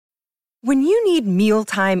When you need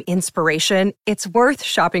mealtime inspiration, it's worth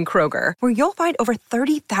shopping Kroger, where you'll find over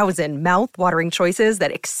 30,000 mouth-watering choices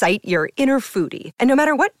that excite your inner foodie. And no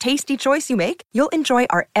matter what tasty choice you make, you'll enjoy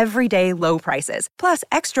our everyday low prices, plus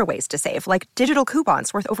extra ways to save, like digital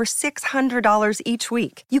coupons worth over $600 each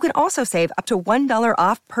week. You can also save up to $1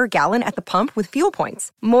 off per gallon at the pump with fuel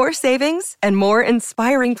points. More savings and more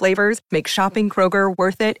inspiring flavors make shopping Kroger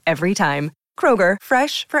worth it every time. Kroger,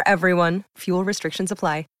 fresh for everyone. Fuel restrictions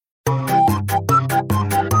apply.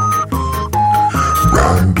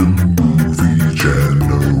 Random movie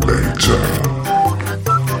generator.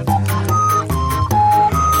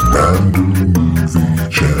 Random movie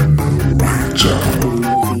generator.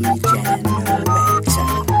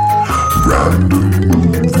 Random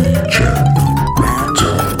movie generator.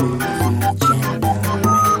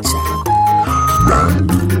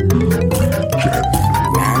 Random movie generator.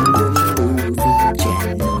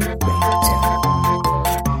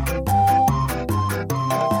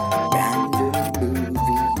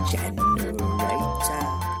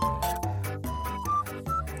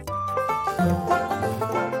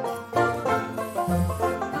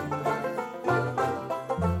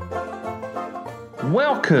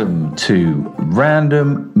 Welcome to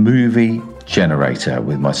Random Movie Generator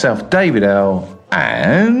with myself, David L.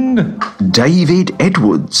 and David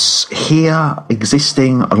Edwards, here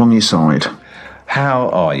existing along your side. How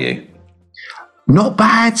are you? Not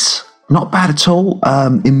bad at all.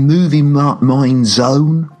 In movie mind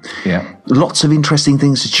zone. Yeah. Lots of interesting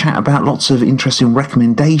things to chat about, lots of interesting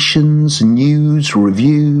recommendations, news,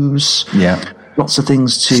 reviews. Yeah. Lots of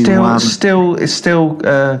things to you're still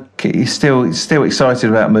excited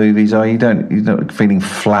about movies, are you? You're not feeling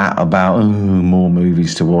flat about more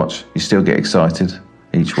movies to watch. You still get excited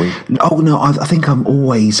each week. Oh no, I think I'm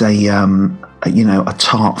always a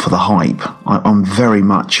tart for the hype. I'm very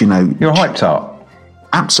much, You're a hype tart.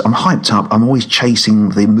 Absolutely, I'm hyped up. I'm always chasing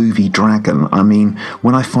the movie dragon. I mean,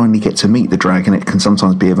 when I finally get to meet the dragon, it can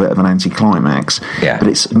sometimes be a bit of an anticlimax. Yeah. But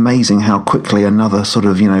it's amazing how quickly another sort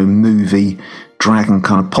of, movie dragon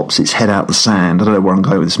kind of pops its head out the sand. I don't know where I'm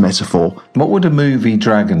going with this metaphor. What would a movie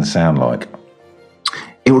dragon sound like?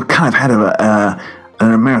 It would kind of have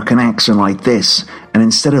an American accent like this, and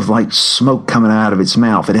instead of like smoke coming out of its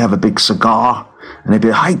mouth, it'd have a big cigar. And they'd be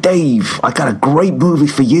like, "Hey, Dave, I got a great movie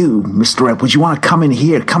for you, Mr. Edwards. You want to come in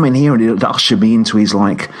here? Come in here." And it'd usher me into his,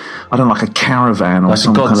 like a caravan or like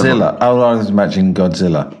some Godzilla. kind of... I was imagining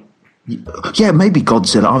Godzilla. Yeah, maybe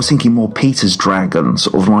Godzilla. I was thinking more Peter's dragon,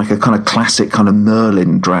 sort of like a kind of classic kind of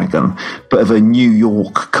Merlin dragon, but of a New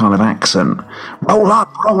York kind of accent. Roll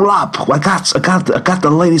up. I got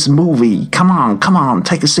the latest movie. Come on.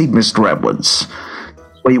 Take a seat, Mr. Edwards.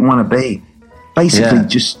 That's where you want to be. Basically,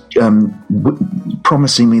 just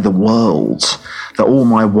promising me the world, that all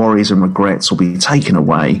my worries and regrets will be taken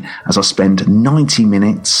away as I spend 90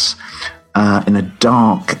 minutes in a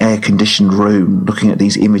dark, air-conditioned room looking at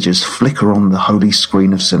these images flicker on the holy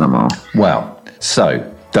screen of cinema. Well, so,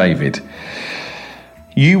 David,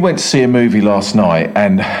 you went to see a movie last night,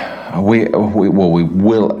 and we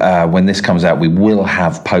will, when this comes out, we will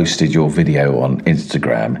have posted your video on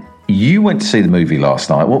Instagram. You went to see the movie last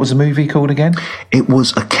night. What was the movie called again? It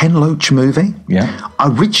was a Ken Loach movie. Yeah.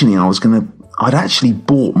 Originally, I'd actually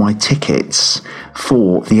bought my tickets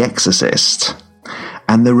for The Exorcist,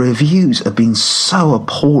 and the reviews have been so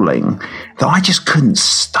appalling that I just couldn't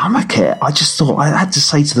stomach it. I just thought I had to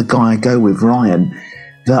say to the guy I go with, Ryan,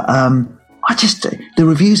 that the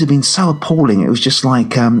reviews have been so appalling. It was just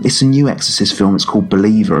like, it's a new Exorcist film. It's called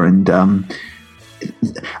Believer, and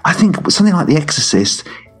I think something like The Exorcist,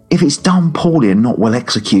 if it's done poorly and not well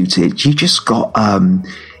executed, you just got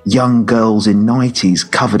young girls in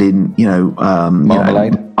 90s covered in,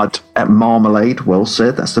 marmalade. Marmalade, well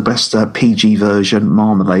said. That's the best PG version,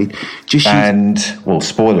 marmalade.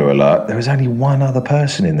 Spoiler alert, there was only one other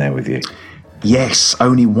person in there with you. Yes,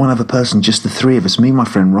 only one other person, just the three of us, me, my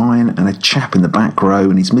friend Ryan, and a chap in the back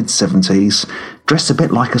row in his mid-70s, dressed a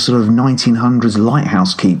bit like a sort of 1900s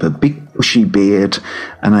lighthouse keeper, big bushy beard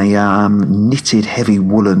and a knitted heavy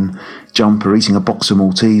woolen jumper, eating a box of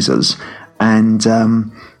Maltesers, and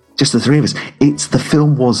just the three of us. The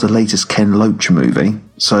film was the latest Ken Loach movie,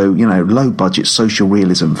 so, low-budget social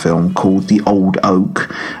realism film called The Old Oak,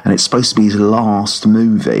 and it's supposed to be his last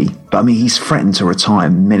movie, but, I mean, he's threatened to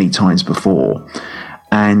retire many times before,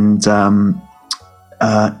 and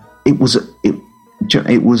it was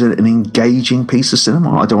an engaging piece of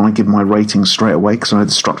cinema. I don't want to give my rating straight away because I know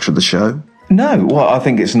the structure of the show. No, well, I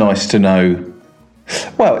think it's nice to know.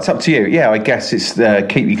 Well, it's up to you. Yeah, I guess it's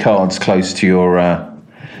keep your cards close to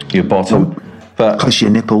your bottom. But close to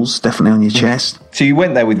your nipples, definitely on your chest. so you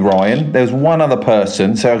went there with Ryan. There was one other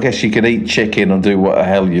person, so I guess you could eat chicken or do what the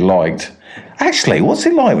hell you liked. Actually, what's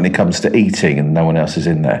it like when it comes to eating and no one else is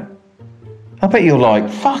in there? I bet you're like,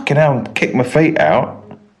 fucking hell, kick my feet out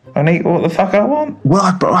and eat what the fuck I want. Well,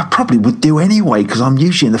 I probably would do anyway, because I'm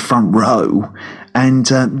usually in the front row.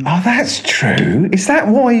 And Oh, that's true. Is that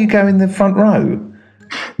why you go in the front row?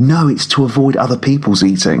 no, it's to avoid other people's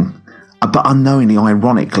eating. But unknowingly,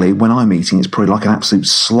 ironically, when I'm eating, it's probably like an absolute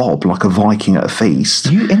slob, like a Viking at a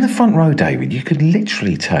feast. You in the front row, David, you could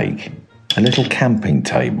literally take a little camping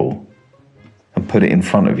table and put it in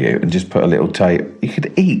front of you and just put a little table. You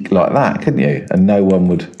could eat like that, couldn't you? And no one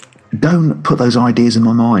would... Don't put those ideas in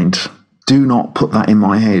my mind. Do not put that in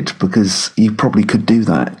my head, because you probably could do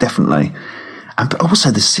that, definitely. And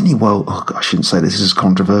also the Cineworld, oh God, I shouldn't say this is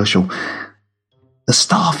controversial. The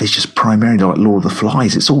staff is just primarily like Lord of the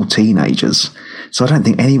Flies. It's all teenagers. So I don't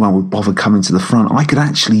think anyone would bother coming to the front. I could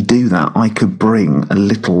actually do that. I could bring a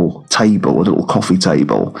little table, a little coffee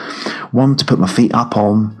table, one to put my feet up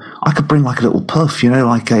on. I could bring like a little puff,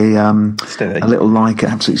 like Steady. a little like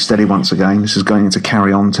absolutely steady once again. This is going into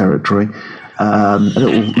carry-on territory. A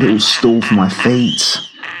little stool for my feet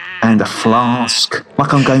and a flask.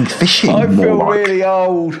 Like I'm going fishing. I more feel like. really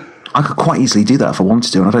old. I could quite easily do that if I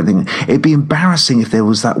wanted to, and I don't think it'd be embarrassing if there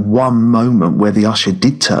was that one moment where the usher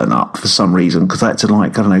did turn up for some reason, because I had to,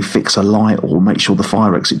 like, I don't know, fix a light or make sure the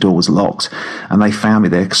fire exit door was locked, and they found me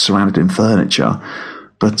there surrounded in furniture.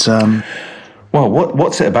 But Well,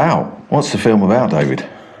 what's it about? What's the film about, David?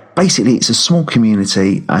 basically, it's a small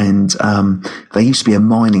community, and they used to be a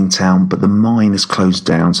mining town, but the mine has closed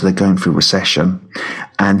down, so they're going through recession,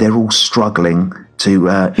 and they're all struggling to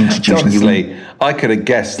introduce Honestly, I could have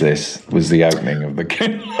guessed this was the opening of the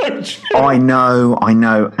Ken Loach. I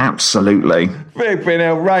know, absolutely. Flipping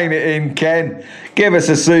hell, rein it in, Ken. Give us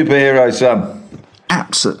a superhero, son.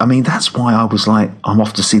 Absolutely. I mean, that's why I was like, I'm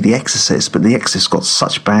off to see The Exorcist, but The Exorcist got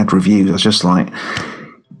such bad reviews. I was just like,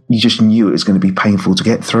 you just knew it was going to be painful to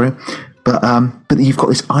get through. But you've got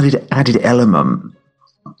this added element.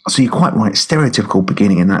 So you're quite right, stereotypical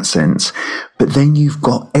beginning in that sense. But then you've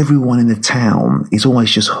got everyone in the town is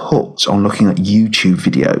always just hooked on looking at YouTube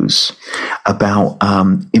videos about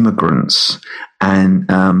immigrants and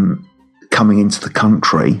coming into the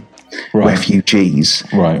country, Right. refugees.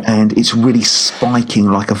 Right. And it's really spiking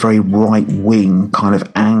like a very right-wing kind of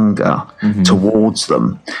anger towards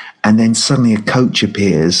them. And then suddenly a coach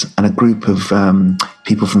appears and a group of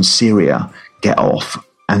people from Syria get off,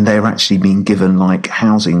 and they're actually being given like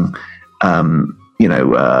housing,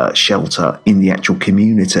 shelter in the actual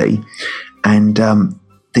community. And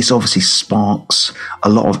this obviously sparks a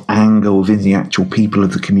lot of anger within the actual people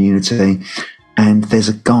of the community. And there's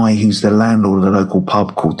a guy who's the landlord of the local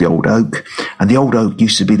pub called the Old Oak. And the Old Oak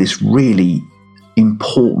used to be this really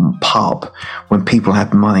important pub when people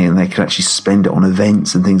had money and they could actually spend it on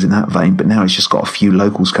events and things in that vein. But now it's just got a few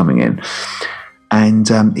locals coming in. And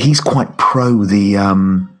he's quite pro the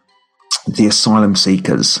asylum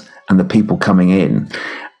seekers and the people coming in.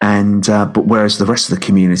 And but whereas the rest of the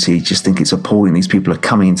community just think it's appalling, these people are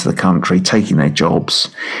coming into the country, taking their jobs.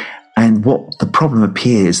 And what the problem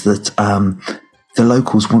appears that the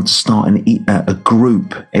locals want to start a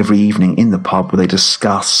group every evening in the pub where they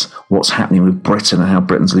discuss what's happening with Britain and how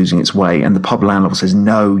Britain's losing its way. And the pub landlord says,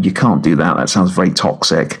 no, you can't do that. That sounds very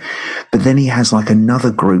toxic. But then he has like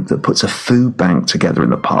another group that puts a food bank together in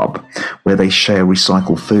the pub where they share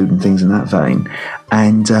recycled food and things in that vein.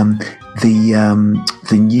 And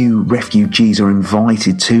the new refugees are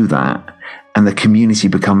invited to that. And the community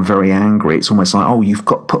become very angry. It's almost like, oh, you've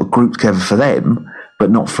got to put a group together for them,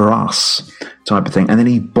 but not for us, type of thing. And then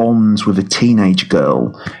he bonds with a teenage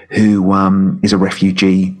girl who is a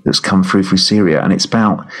refugee that's come through Syria. And it's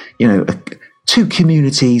about, two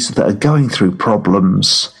communities that are going through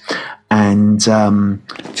problems. And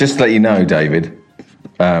Just to let you know, David,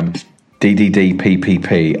 DDD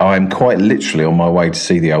PPP, I'm quite literally on my way to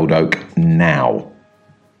see the Old Oak now.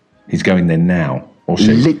 He's going there now.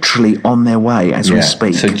 literally on their way as we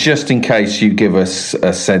speak. So just in case you give us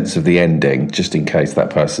a sense of the ending, just in case that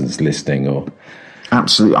person's listening, or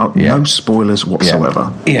absolutely no spoilers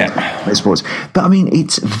whatsoever. No spoilers. But I mean,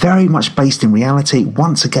 it's very much based in reality.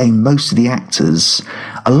 Once again, most of the actors,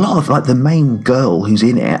 a lot of like the main girl who's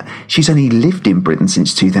in it, she's only lived in Britain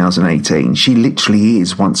since 2018. She literally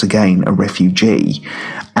is once again a refugee,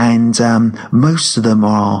 and most of them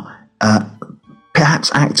are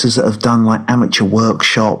perhaps actors that have done like amateur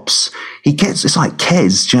workshops. It's like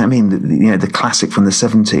Kes, do you know what I mean? The classic from the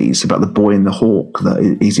 70s about the boy and the hawk,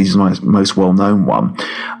 that is his most well-known one.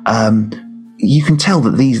 You can tell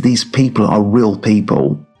that these people are real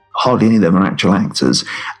people hardly any of them are actual actors,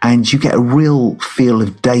 and you get a real feel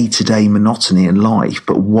of day-to-day monotony in life,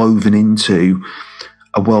 but woven into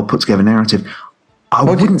a well put together narrative. I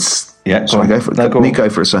wouldn't. Yeah, sorry, go for it. No, go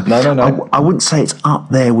for it, sir. No. I wouldn't say it's up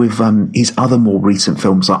there with his other more recent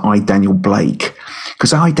films like I, Daniel Blake,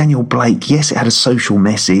 because I, Daniel Blake, yes, it had a social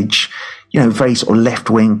message, very sort of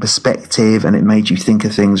left-wing perspective, and it made you think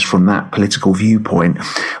of things from that political viewpoint.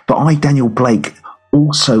 But I, Daniel Blake,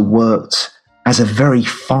 also worked as a very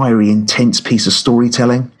fiery, intense piece of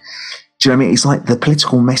storytelling. Do you know what I mean? It's like the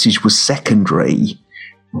political message was secondary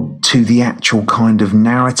to the actual kind of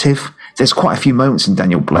narrative. There's quite a few moments in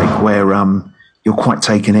Daniel Blake where you're quite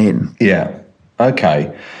taken in. Yeah.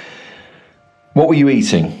 Okay. What were you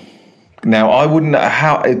eating? Now, I wouldn't know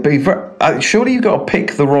how it'd be. Surely you've got to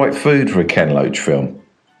pick the right food for a Ken Loach film.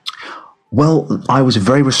 Well, I was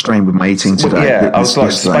very restrained with my eating today. Well, yeah, I was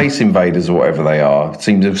like Space Invaders or whatever they are. It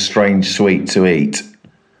seems a strange sweet to eat.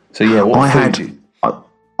 So, yeah, what food?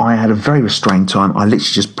 I had a very restrained time. I literally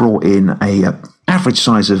just brought in a average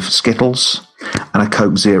size of Skittles and a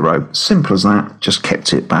Coke Zero. Simple as that. Just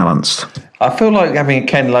kept it balanced. I feel like having a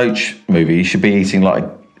Ken Loach movie, you should be eating like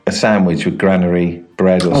a sandwich with granary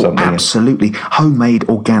bread or something. Absolutely. Homemade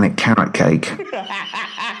organic carrot cake.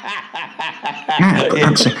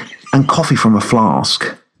 And coffee from a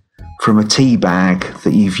flask, from a tea bag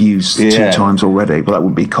that you've used 2 times already. Well, that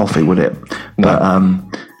wouldn't be coffee, would it? No.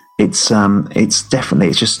 But it's definitely,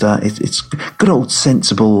 it's good old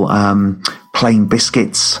sensible plain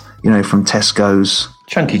biscuits, from Tesco's.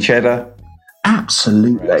 Chunky cheddar.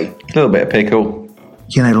 Absolutely. A little bit of pickle.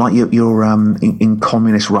 Like you're in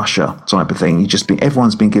communist Russia type of thing.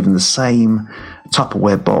 Everyone's been given the same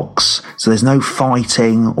Tupperware box, so there's no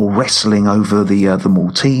fighting or wrestling over the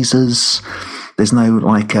Maltesers. There's no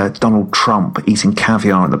Donald Trump eating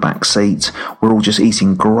caviar in the back seat. We're all just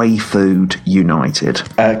eating grey food, united.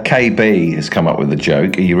 KB has come up with a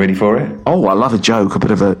joke. Are you ready for it? Oh, I love a joke. A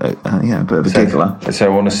bit of a giggler. So I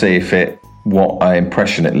want to see what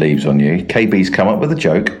impression it leaves on you. KB's come up with a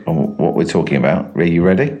joke on what we're talking about. Are you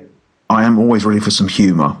ready? I am always ready for some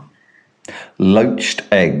humour. Loached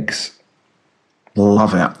eggs.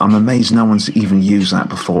 Love it. I'm amazed no one's even used that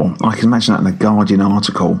before. I can imagine that in a Guardian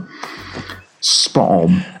article. Spot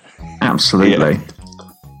on. Absolutely. Yeah.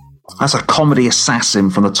 That's a comedy assassin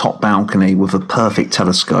from the top balcony with a perfect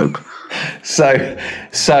telescope. So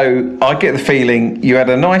I get the feeling you had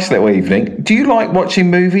a nice little evening. Do you like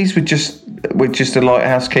watching movies with just a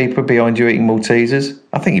lighthouse keeper behind you eating Maltesers?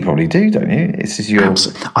 I think you probably do, don't you?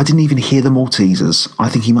 I didn't even hear the Maltesers. I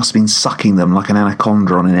think he must have been sucking them like an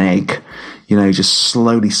anaconda on an egg. Just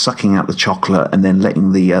slowly sucking out the chocolate and then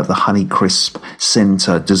letting the honey crisp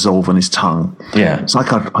centre dissolve on his tongue. Yeah. It's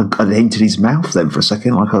like I'd entered his mouth then for a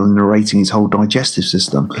second, like I was narrating his whole digestive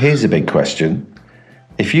system. Here's a big question.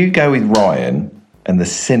 If you go with Ryan and the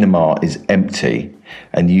cinema is empty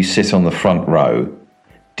and you sit on the front row,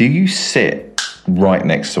 do you sit right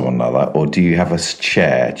next to one another or do you have a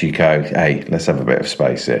chair? Do you go, hey, let's have a bit of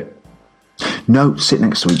space here? No, sit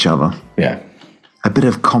next to each other. Yeah. A bit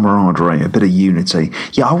of camaraderie, a bit of unity.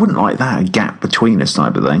 Yeah, I wouldn't like that, a gap between us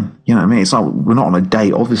type of thing. You know what I mean? It's like, we're not on a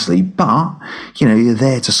date, obviously, but, you're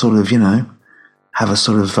there to sort of, have a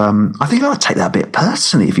sort of, I think I would take that a bit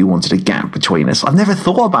personally if you wanted a gap between us. I've never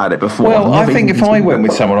thought about it before. Well, I think if I went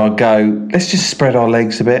with someone, I'd go, let's just spread our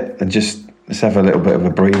legs a bit and let's have a little bit of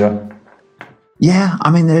a breather. Yeah, I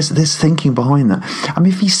mean, there's thinking behind that. I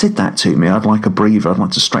mean, if he said that to me, I'd like a breather. I'd like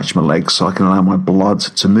to stretch my legs so I can allow my blood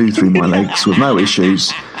to move through my legs with no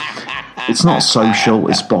issues. It's not social,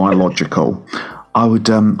 it's biological.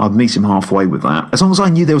 I'd meet him halfway with that. As long as I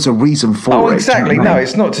knew there was a reason for it. Oh, exactly. No,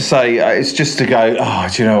 it's not to say, it's just to go, I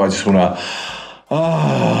just want to,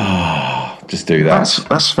 just do that.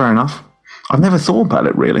 That's fair enough. I've never thought about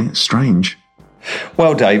it, really. It's strange.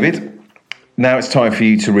 Well, David, now it's time for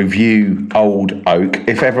you to review Old Oak.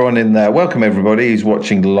 If everyone in there, welcome everybody who's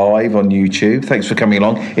watching live on YouTube. Thanks for coming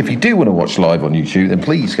along. If you do want to watch live on YouTube, then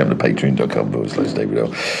please come to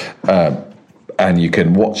patreon.com/David. And you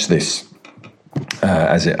can watch this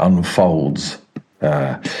as it unfolds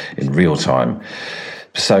in real time.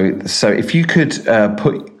 So if you could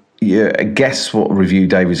guess what review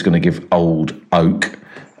David's going to give Old Oak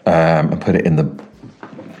and put it in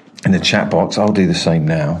the chat box, I'll do the same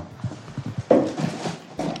now.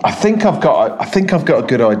 I think I've got a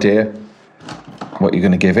good idea what you're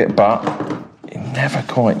going to give it, but you never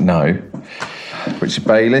quite know. Richard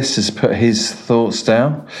Bayliss has put his thoughts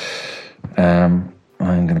down. I'm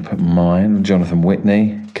going to put mine. Jonathan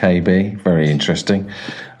Whitney, KB, very interesting.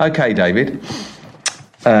 Okay, David.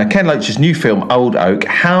 Ken Loach's new film, Old Oak.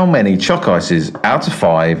 How many chalk ices out of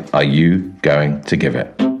 5 are you going to give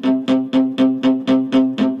it?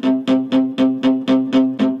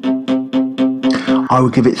 I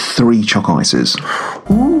would give it 3 chalk ices.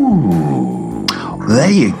 Ooh. There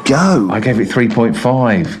you go. I gave it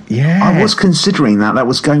 3.5. Yeah. I was considering that. That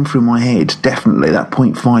was going through my head, definitely. That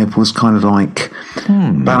 0.5 was kind of like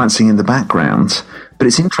balancing in the background. But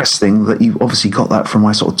it's interesting that you obviously got that from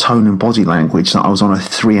my sort of tone and body language, that I was on a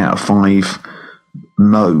 3 out of 5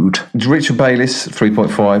 mode. Richard Bayliss,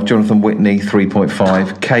 3.5. Jonathan Whitney,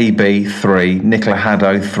 3.5. KB, 3. Nicola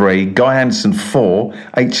Haddo, 3. Guy Anderson, 4.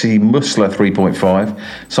 H.C. Musler, 3.5.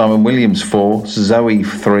 Simon Williams, 4. Zoe,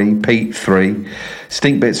 3. Pete, 3.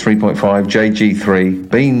 Stinkbits, 3.5. JG, 3.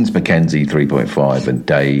 Beans McKenzie, 3.5. And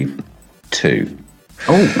Dave, 2.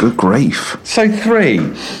 Oh, good grief. So 3.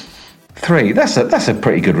 That's a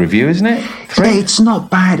pretty good review, isn't it? 3. Yeah, it's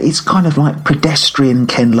not bad. It's kind of like pedestrian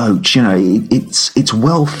Ken Loach. You know, it's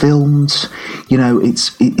well filmed. You know,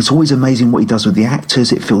 it's always amazing what he does with the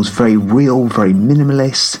actors. It feels very real, very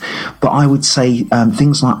minimalist. But I would say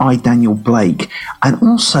things like I, Daniel Blake, and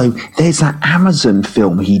also there's that Amazon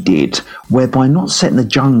film he did, whereby not set in the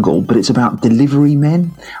jungle, but it's about delivery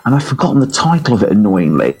men. And I've forgotten the title of it,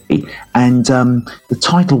 annoyingly. And the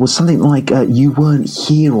title was something like You Weren't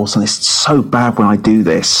Here or something. It's so bad when I do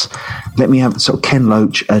this. Let me have sort of Ken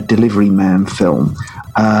Loach, a delivery man film.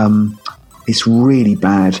 It's really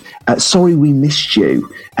bad. Sorry We Missed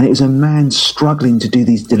You. And it was a man struggling to do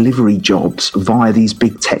these delivery jobs via these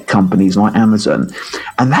big tech companies like Amazon.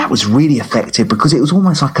 And that was really effective because it was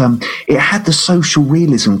almost like it had the social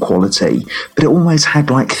realism quality, but it almost had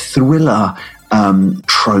like thriller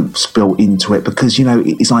tropes built into it, because, you know,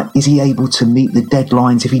 it's like, is he able to meet the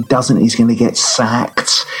deadlines? If he doesn't, he's going to get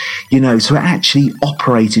sacked, you know. So it actually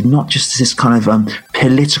operated not just as this kind of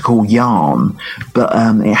political yarn, but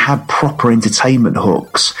it had proper entertainment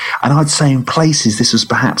hooks. And I'd say in places this was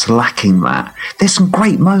perhaps lacking that. There's some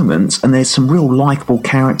great moments and there's some real likeable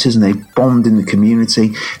characters and they bond in the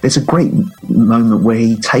community. There's a great moment where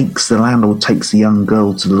the landlord takes the young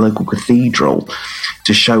girl to the local cathedral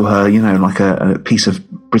to show her, you know, like a piece of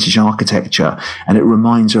British architecture, and it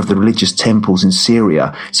reminds her of the religious temples in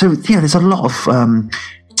Syria. So, you know, there's a lot of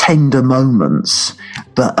tender moments,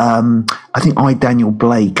 but I think I, Daniel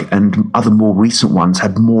Blake, and other more recent ones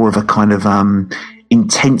had more of a kind of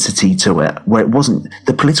intensity to it, where it wasn't,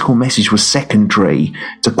 the political message was secondary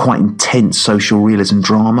to quite intense social realism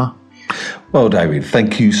drama. Well, David,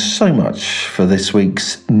 thank you so much for this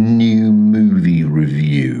week's new movie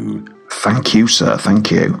review. Thank you, sir.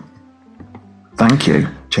 Thank you. Thank you.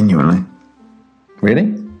 Genuinely.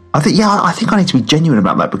 Really? I think I need to be genuine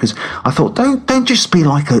about that, because I thought, don't just be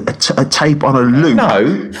like a tape on a loop.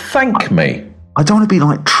 No, thank me. I don't want to be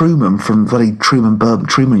like Truman from the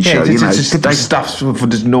Truman Show. Yeah, you know, just stuff for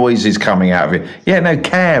just noises coming out of it. Yeah, no,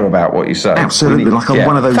 care about what you say. Absolutely, really, like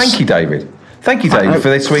one of those. Thank you, David. Thank you, David, for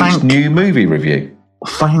this week's new movie review.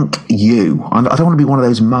 Thank you. I don't want to be one of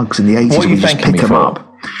those mugs in the 80s where you just pick them up.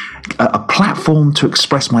 A platform to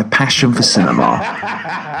express my passion for cinema.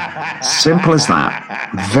 Simple as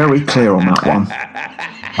that. Very clear on that one.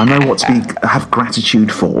 I know what to have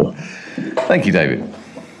gratitude for. Thank you, David.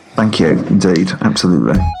 Thank you, indeed.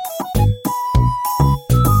 Absolutely.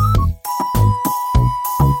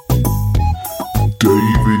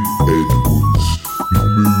 David Edwards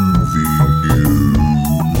Movie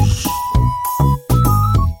News.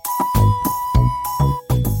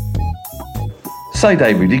 So,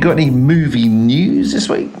 David, you got any movie news this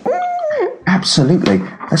week? Absolutely.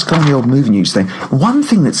 Let's go on the old movie news thing. One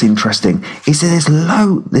thing that's interesting is that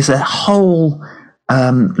there's a whole,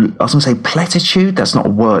 I was going to say pletitude. That's not a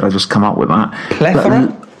word. I just come up with that.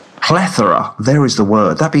 Plethora? Plethora. There is the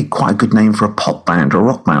word. That'd be quite a good name for a pop band or a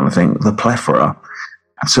rock band, I think. The Plethora.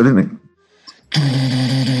 Absolutely.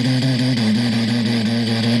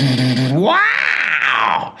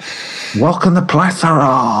 Wow! Welcome to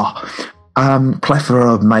Plethora.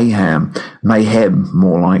 Plethora of mayhem,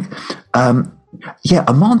 more like.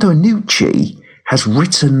 Armando Iannucci has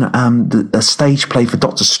written a stage play for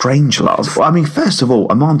Doctor Strangelove. I mean, first of all,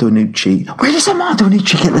 Armando Iannucci. Where does Armando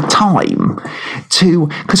Iannucci get the time to?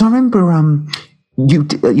 Because I remember, you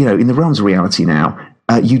know, in the realms of reality now.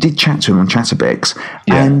 You did chat to him on Chatterbix,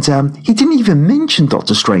 and he didn't even mention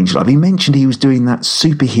Doctor Strangelove. He mentioned he was doing that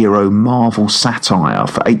superhero Marvel satire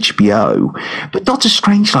for HBO, but Doctor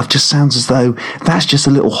Strangelove just sounds as though that's just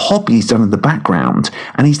a little hobby he's done in the background,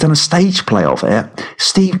 and he's done a stage play of it.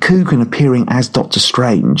 Steve Coogan appearing as Doctor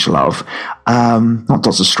Strangelove. Not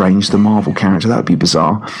Doctor Strange, the Marvel character. That would be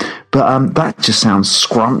bizarre. But that just sounds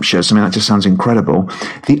scrumptious. I mean, that just sounds incredible.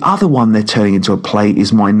 The other one they're turning into a play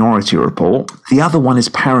is Minority Report. The other one is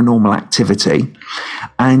Paranormal Activity.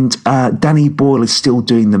 And Danny Boyle is still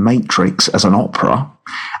doing The Matrix as an opera.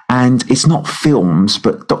 And it's not films,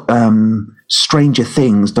 but Stranger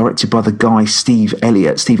Things, directed by the guy Stephen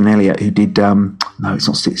Elliott, who did, no, it's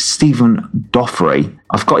not Stephen Doffrey.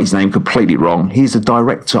 I've got his name completely wrong. He's the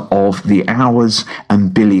director of The Hours,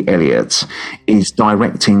 and Billy Elliot is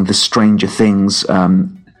directing the Stranger Things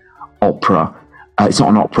opera. It's not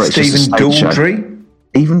an opera, it's just a stage Daldry? show.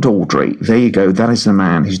 Stephen Daldry. There you go. That is the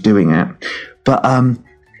man who's doing it. But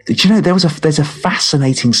do you know, there's a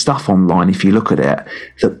fascinating stuff online if you look at it,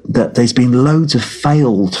 that there's been loads of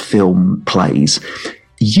failed film plays.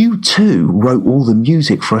 U2 wrote all the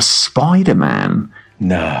music for a Spider-Man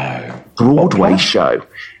Broadway show.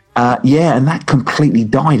 Yeah, and that completely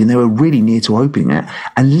died, and they were really near to opening it.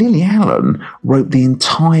 And Lily Allen wrote the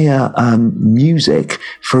entire music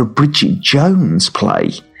for a Bridget Jones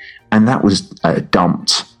play, and that was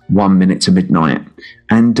dumped 1 minute to midnight.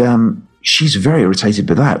 And she's very irritated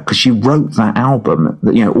with that because she wrote that album,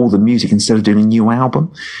 you know, all the music instead of doing a new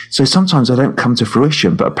album. So sometimes they don't come to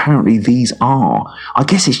fruition, but apparently these are. I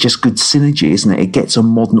guess it's just good synergy, isn't it? It gets a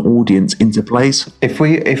modern audience into plays.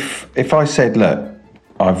 If I said, look,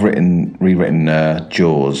 I've rewritten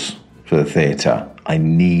Jaws for the theatre, I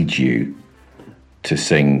need you to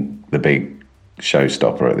sing the big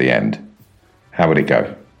showstopper at the end, how would it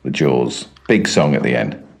go? The Jaws big song at the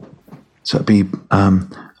end. So it'd be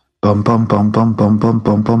bum bum bum bum bum bum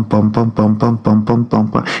bum bum bum bum bum bum bum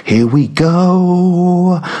bum bum. Here we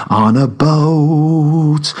go on a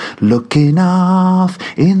boat, looking off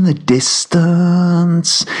in the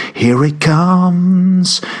distance. Here it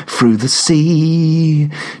comes through the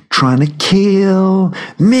sea, trying to kill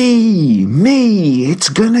me. It's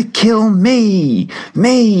gonna kill me.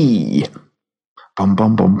 Bum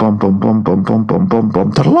bum bum bum bum bum bum bum bum bum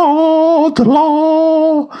bum. Ta-la.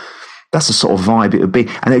 That's the sort of vibe it would be,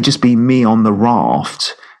 and it would just be me on the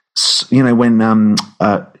raft. You know, when I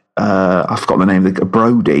forgot the name,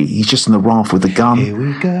 Brody. He's just on the raft with the gun. Here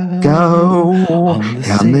we go on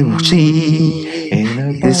the sea,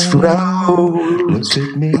 this flow. Look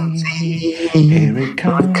at me, here it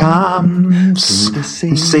comes through the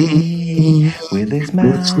sea with his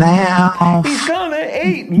mouth. He's gonna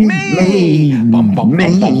eat me. Bum bum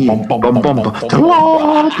bum bum bum bum bum.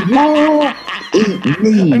 Eat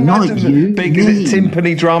me, not you. Big is it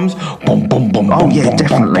timpani drums? Bum bum bum. Oh yeah,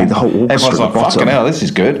 definitely the whole orchestra. Everyone's like, bottom. fucking hell, this is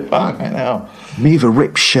good. Fucking hell. Me with a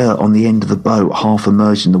ripped shirt on the end of the boat, half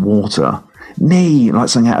immersed in the water. Me, like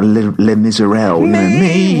something out of Les Miserables.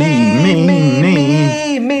 Me.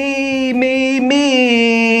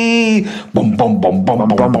 Bum bum bum bum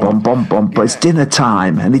bum bum bum bum. But it's dinner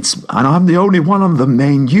time, and I'm the only one on the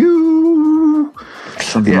menu.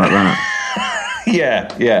 Something like that. Yeah.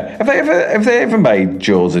 Have they ever made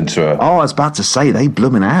Jaws into a... Oh, I was about to say, they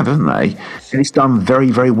blooming have, haven't they? And it's done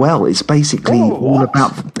very, very well. It's basically all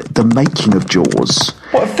about the making of Jaws.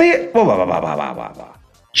 What?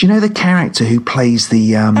 Do you know the character who plays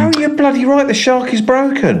the... Oh, you're bloody right, the shark is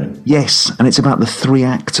broken. Yes, and it's about the three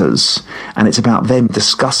actors, and it's about them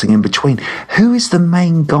discussing in between. Who is the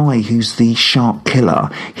main guy who's the shark killer?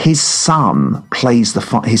 His son plays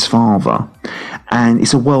his father, and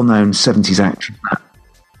it's a well-known 70s actor.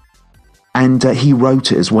 And he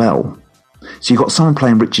wrote it as well. So you've got someone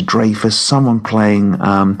playing Richard Dreyfuss, someone playing...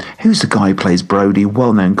 who's the guy who plays Brody?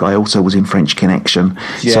 Well-known guy, also was in French Connection.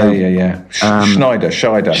 Yeah. Schneider.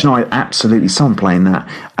 Absolutely. Someone playing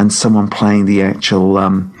that. And someone playing the actual...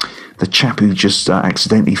 the chap who just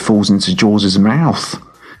accidentally falls into Jaws' mouth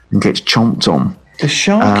and gets chomped on. The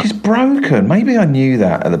shark is broken. Maybe I knew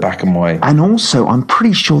that at the back of my... And also, I'm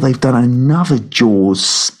pretty sure they've done another Jaws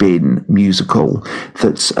spin musical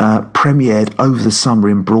that's premiered over the summer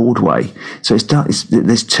in Broadway. So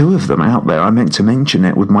there's two of them out there. I meant to mention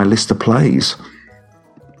it with my list of plays.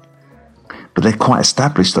 But they're quite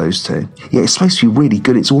established, those two. Yeah, it's supposed to be really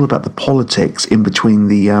good. It's all about the politics in between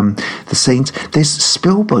the scenes.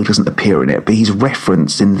 Spielberg doesn't appear in it, but he's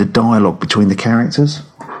referenced in the dialogue between the characters.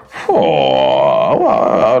 Oh,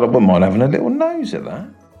 well, I wouldn't mind having a little nose at that.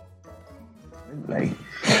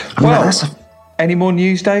 Any more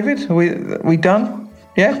news, David? Are we done?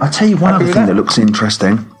 Yeah? I'll tell you one other thing that looks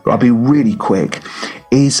interesting, but I'll be really quick,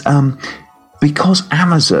 is because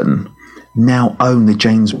Amazon now own the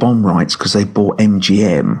James Bond rights because they bought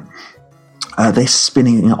MGM, they're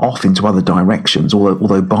spinning it off into other directions,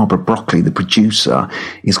 although Barbara Broccoli, the producer,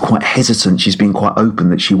 is quite hesitant. She's been quite open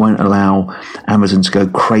that she won't allow Amazon to go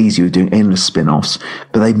crazy with doing endless spin-offs,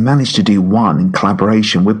 but they've managed to do one in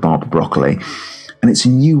collaboration with Barbara Broccoli, and it's a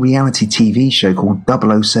new reality TV show called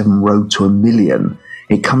 007 Road to a Million.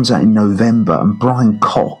 It comes out in November, and Brian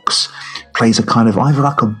Cox plays a kind of either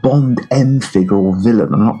like a Bond M figure or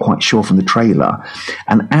villain, I'm not quite sure from the trailer,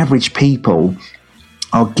 and average people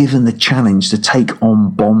are given the challenge to take on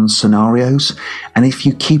Bond scenarios, and if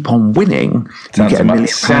you keep on winning, you get £1 million.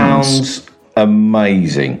 Sounds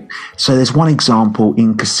amazing. So there's one example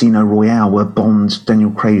in Casino Royale where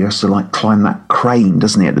Daniel Craig has to like climb that crane,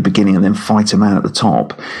 doesn't he, at the beginning, and then fight a man at the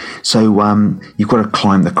top. So you've got to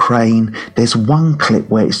climb the crane. There's one clip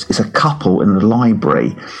where it's a couple in the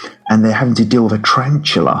library, and they're having to deal with a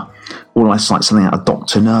tarantula, almost like something out of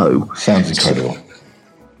Dr. No. Sounds incredible.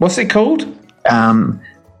 What's it called? 007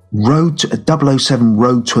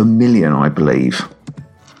 Road to a Million, I believe.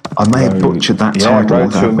 I may have butchered that title.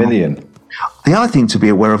 Road to a Million. The other thing to be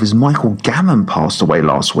aware of is Michael Gammon passed away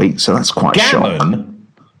last week, so that's quite a shock.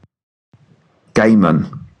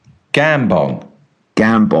 Gaiman. Gambon.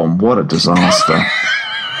 What a disaster.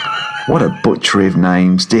 What a butchery of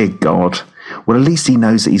names, dear God. Well, at least he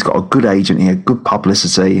knows that he's got a good agent, he had good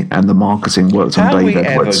publicity, and the marketing worked on Dave Edwards.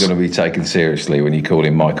 How are we ever going to be taken seriously when you call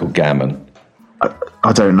him Michael Gammon?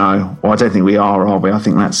 I don't know. Well, I don't think we are we? I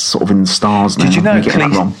think that's sort of in the stars now. Did you know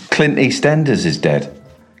Clint EastEnders is dead?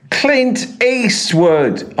 Clint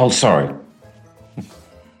Eastwood! Oh, sorry.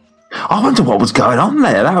 I wonder what was going on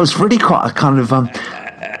there. That was really quite a kind of...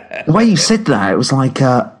 the way you said that, it was like...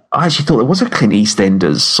 I actually thought there was a Clint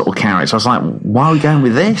EastEnders sort of character. I was like, why are we going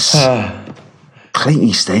with this? Clint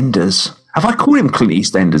EastEnders. Have I called him Clint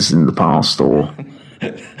EastEnders in the past, or...?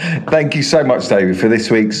 Thank you so much, David, for this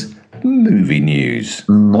week's movie news.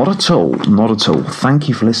 Not at all. Thank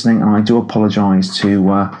you for listening, and I do apologise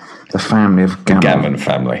to the family of Gammon. Gammon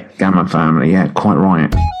family. Gammon family, yeah, quite right.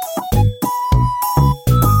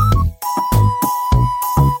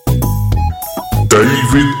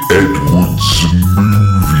 David Edwards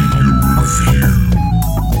Movie Review.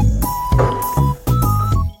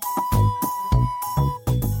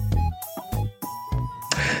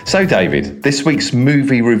 So, David, this week's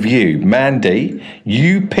movie review. Mandy,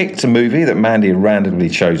 you picked a movie that Mandy had randomly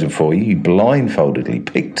chosen for you. You blindfoldedly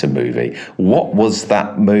picked a movie. What was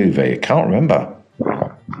that movie? I can't remember.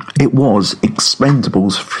 It was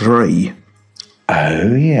Expendables 3.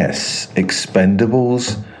 Oh, yes.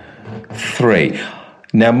 Expendables 3.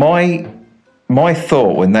 Now, my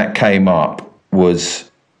thought when that came up was...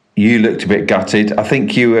 You looked a bit gutted. I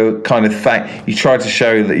think you were kind of you tried to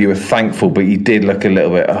show that you were thankful, but you did look a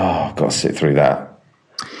little bit, I've got to sit through that.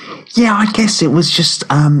 Yeah, I guess it was just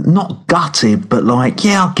not gutted, but like,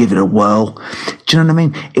 yeah, I'll give it a whirl. Do you know what I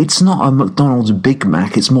mean? It's not a McDonald's Big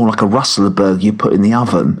Mac. It's more like a Rustler burger you put in the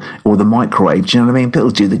oven or the microwave. Do you know what I mean? But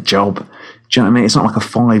it'll do the job. Do you know what I mean? It's not like a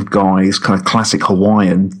Five Guys kind of classic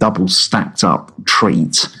Hawaiian double stacked up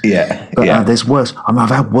treat. Yeah. But there's worse. I've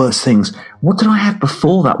had worse things. What did I have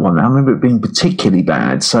before that one? I remember it being particularly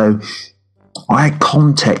bad. So I had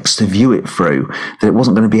context to view it through, that it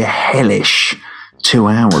wasn't going to be a hellish 2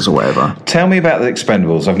 hours or whatever. Tell me about the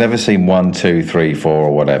Expendables. I've never seen 1, 2, 3, 4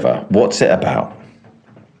 or whatever. What's it about?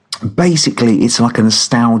 Basically, it's like a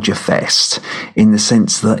nostalgia fest in the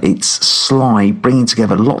sense that it's Sly bringing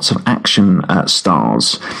together lots of action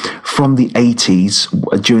stars from the 80s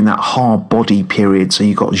during that hard body period. So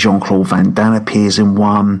you've got Jean-Claude Van Damme appears in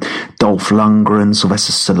one, Dolph Lundgren,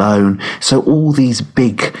 Sylvester Stallone. So all these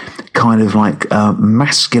big kind of like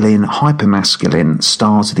masculine, hyper-masculine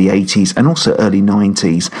stars of the 80s and also early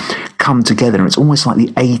 90s come together. And it's almost like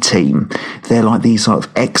the A-Team. They're like these sort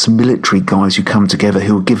of ex-military guys who come together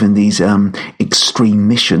who are given these extreme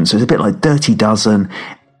missions. So it's a bit like Dirty Dozen,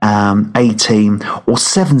 A-Team, or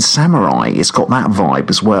Seven Samurai. It's got that vibe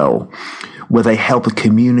as well, where they help a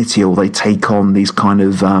community or they take on these kind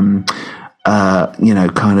of,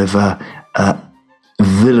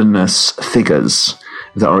 villainous figures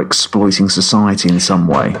that are exploiting society in some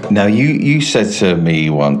way. Now, you said to me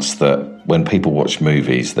once that when people watch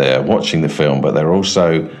movies, they're watching the film, but they're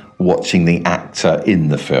also watching the actor in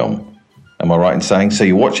the film. Am I right in saying? So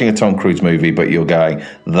you're watching a Tom Cruise movie, but you're going,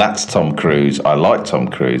 that's Tom Cruise. I like Tom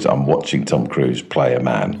Cruise. I'm watching Tom Cruise play a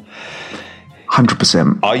man.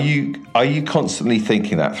 100%. Are you constantly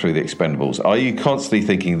thinking that through the Expendables? Are you constantly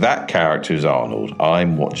thinking that character is Arnold?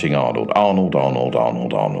 I'm watching Arnold. Arnold.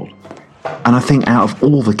 And I think out of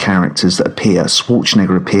all the characters that appear,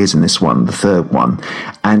 Schwarzenegger appears in this one, the third one,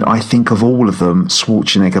 and I think of all of them,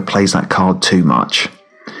 Schwarzenegger plays that card too much.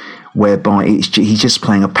 whereby he's just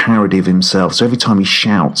playing a parody of himself. So every time he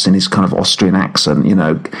shouts in his kind of Austrian accent,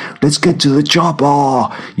 let's get to the chopper,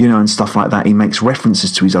 and stuff like that, he makes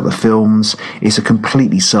references to his other films. It's a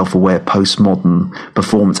completely self-aware postmodern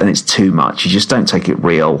performance, and it's too much. You just don't take it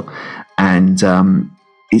real. And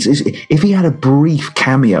if he had a brief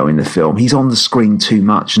cameo in the film, he's on the screen too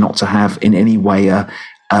much not to have in any way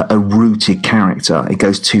a rooted character. It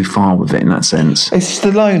goes too far with it in that sense. Is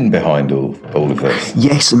Stallone behind all of this?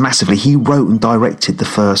 Yes, massively. He wrote and directed the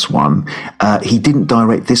first one. He didn't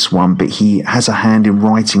direct this one, but he has a hand in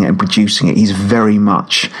writing it and producing it. He's very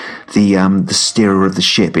much the steerer of the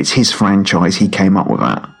ship. It's his franchise. He came up with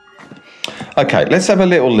that. Okay, let's have a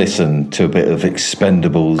little listen to a bit of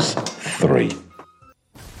Expendables 3.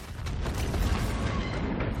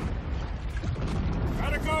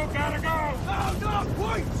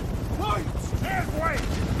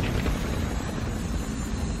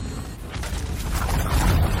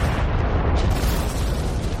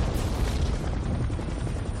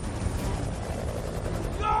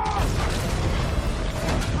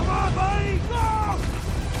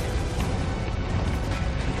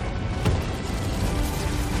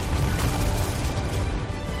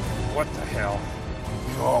 What the hell?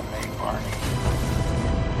 You all made Barney.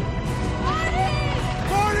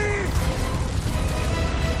 Barney!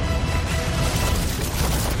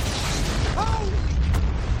 Oh!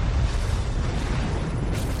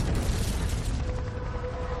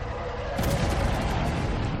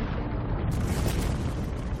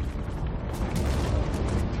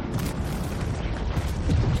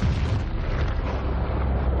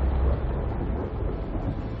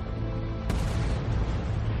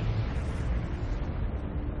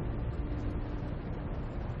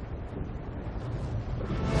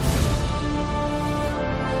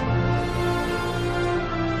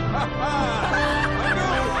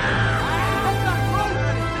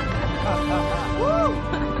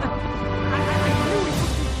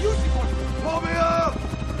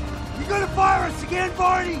 Again,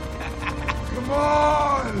 Barney! Come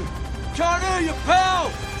on! Can't hear you,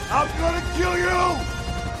 pal! I'm gonna kill you!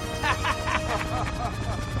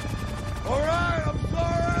 Alright, I'm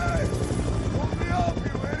sorry! Pull me up,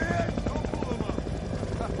 you idiot! Don't pull him up.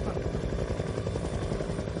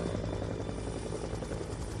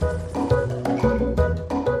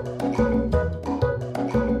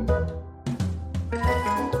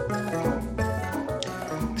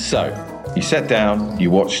 So, you sat down,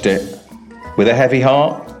 you watched it. With a heavy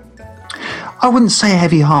heart? I wouldn't say a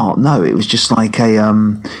heavy heart. No, it was just like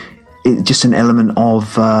just an element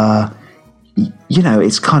of,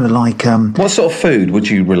 it's kind of like. What sort of food would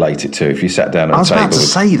you relate it to if you sat down on a table? I was about to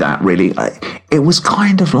say that. Really, it was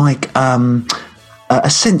kind of like a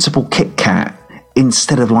sensible Kit Kat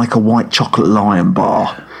instead of like a white chocolate Lion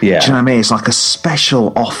bar. Yeah, do you know what I mean? It's like a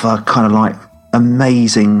special offer, kind of like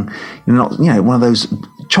amazing. One of those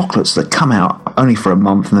chocolates that come out only for a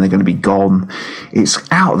month and then they're going to be gone. It's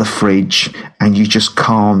out of the fridge and you just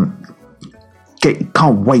can't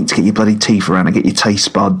wait to get your bloody teeth around and get your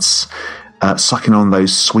taste buds sucking on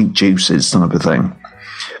those sweet juices type of thing.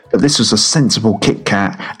 But this was a sensible Kit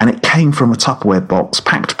Kat and it came from a Tupperware box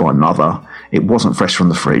packed by mother. It wasn't fresh from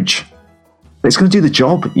the fridge. But it's going to do the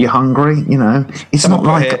job. You're hungry, It's not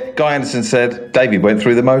like... Guy Anderson said, David went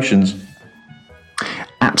through the motions.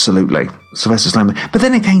 Absolutely, Sylvester Stallone. But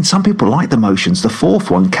then again, some people like the motions. The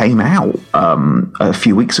fourth one came out a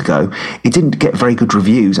few weeks ago. It didn't get very good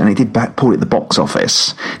reviews, and it did pull at the box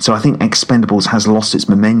office. So I think Expendables has lost its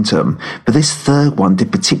momentum. But this third one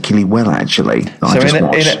did particularly well, actually. So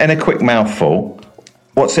in a quick mouthful,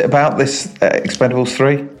 what's it about, this Expendables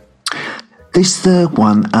 3? This third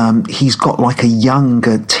one, he's got like a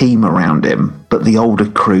younger team around him, but the older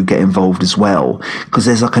crew get involved as well, because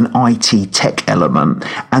there's like an IT tech element,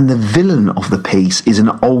 and the villain of the piece is an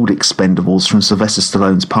old Expendables from Sylvester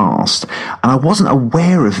Stallone's past. And I wasn't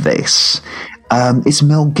aware of this. It's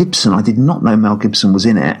Mel Gibson. I did not know Mel Gibson was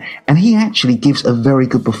in it, and he actually gives a very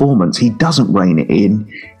good performance. He doesn't rein it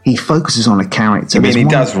in. He focuses on a character. You mean he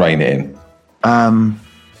does rein it in?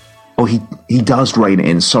 He does rein it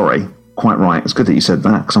in, sorry. Quite right. It's good that you said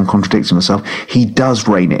that because I'm contradicting myself. He does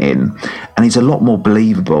rein it in, and he's a lot more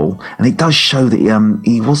believable. And it does show that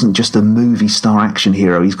he wasn't just a movie star action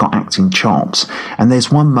hero. He's got acting chops. And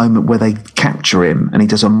there's one moment where they capture him, and he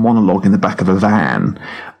does a monologue in the back of a van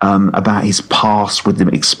about his past with the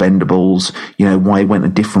Expendables. Why he went a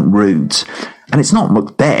different route. And it's not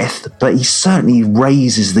Macbeth, but he certainly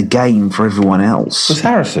raises the game for everyone else. Was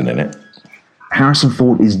Harrison in it? Harrison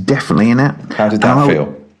Ford is definitely in it. How did that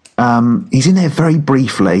feel? He's in there very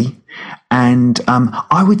briefly, And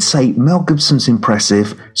I would say Mel Gibson's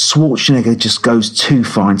impressive. Schwarzenegger just goes too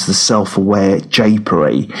far into the self-aware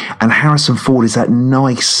japery. And Harrison Ford is that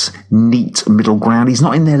nice, neat middle ground. He's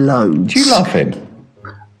not in there loads. Do you love him?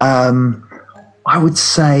 I would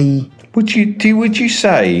say... Would you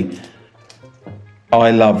say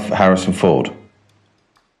I love Harrison Ford?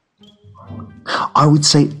 I would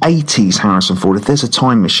say 80s Harrison Ford. If there's a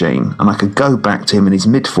time machine and I could go back to him in his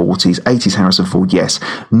mid-40s, 80s Harrison Ford, yes.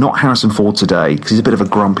 Not Harrison Ford today, because he's a bit of a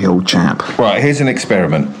grumpy old chap. Right, here's an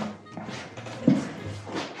experiment.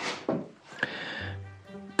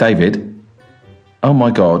 David, oh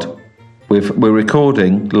my God, we're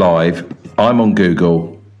recording live. I'm on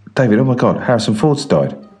Google. David, oh my God, Harrison Ford's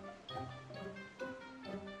died.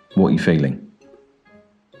 What are you feeling?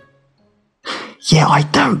 Yeah, I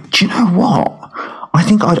don't. Do you know what? I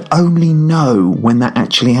think I'd only know when that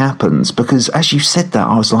actually happens, because as you said that,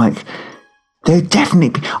 I was like,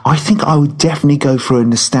 I think I would definitely go through a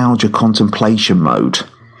nostalgia contemplation mode.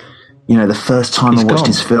 You know, the first time I watched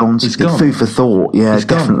his films, He's gone. Food for thought. Yeah, He's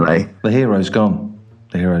definitely. Gone. The hero's gone.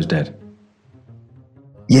 The hero's dead.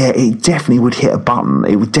 Yeah, it definitely would hit a button.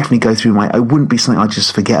 It would definitely go through it wouldn't be something I'd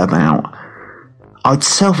just forget about. I'd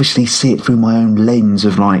selfishly see it through my own lens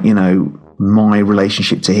of, like, you know, my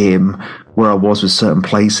relationship to him, where I was with certain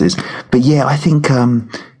places. But yeah, I think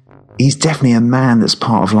he's definitely a man that's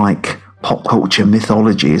part of, like, pop culture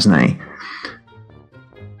mythology, isn't he?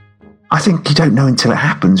 I think you don't know until it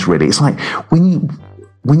happens, really. It's like when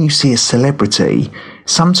you see a celebrity,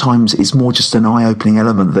 sometimes it's more just an eye-opening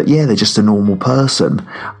element that, yeah, they're just a normal person.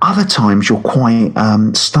 Other times you're quite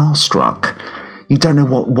starstruck. You don't know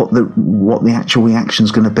what the actual reaction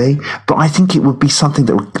is going to be. But I think it would be something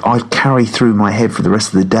that I'd carry through my head for the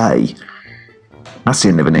rest of the day. That's the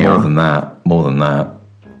end of an era. More than that.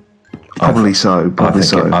 Probably so.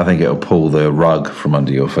 I think it'll pull the rug from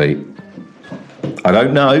under your feet. I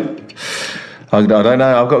don't know. I don't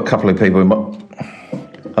know. I've got a couple of people in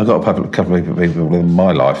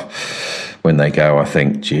my life. When they go, I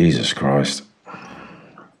think, Jesus Christ.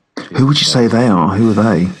 Who would you say they are? Who are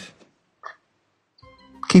they?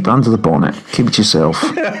 Keep it under the bonnet. Keep it to yourself.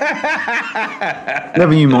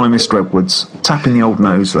 Never you mind, Mr. Edwards. Tapping the old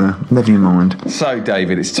nose there. Never you mind. So,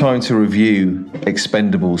 David, it's time to review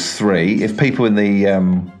Expendables 3. If people in the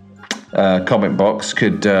comment box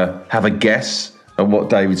could have a guess on what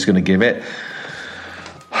David's going to give it.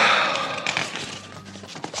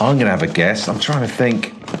 I'm going to have a guess. I'm trying to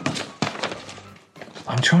think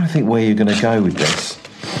where you're going to go with this.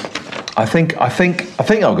 I think I've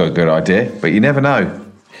got a good idea, but you never know.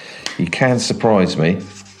 You can surprise me.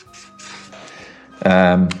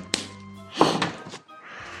 I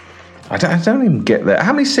don't even get that.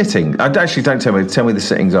 How many sittings? Actually, don't tell me. Tell me the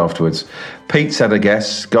sittings afterwards. Pete's had a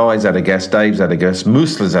guess. Guy's had a guess. Dave's had a guess.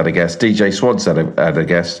 Moosla's had a guess. DJ Swad's had a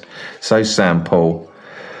guess. So Sam Paul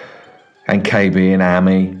and KB and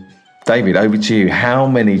Amy. David, over to you. How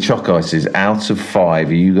many chalk ices out of 5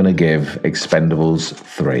 are you going to give Expendables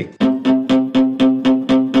 3?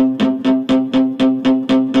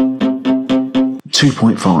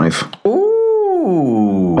 2.5.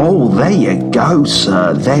 Ooh. Oh, there you go,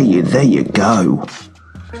 sir. There you go.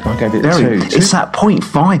 I gave it 2. It's that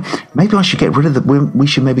 0.5. Maybe I should get rid of we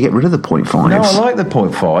should maybe get rid of the 0.5s. No, I like the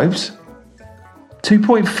 0.5s.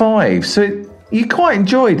 2.5. So you quite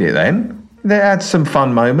enjoyed it then? They had some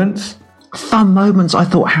fun moments. Fun moments. I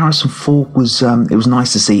thought Harrison Ford was, it was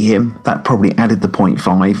nice to see him. That probably added the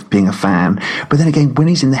 0.5, being a fan. But then again, when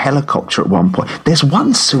he's in the helicopter at one point, there's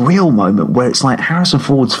one surreal moment where it's like Harrison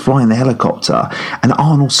Ford's flying the helicopter and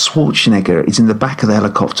Arnold Schwarzenegger is in the back of the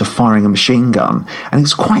helicopter firing a machine gun. And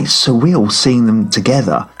it's quite surreal seeing them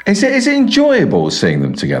together. Is it enjoyable seeing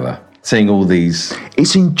them together? Seeing all these...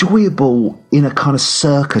 It's enjoyable in a kind of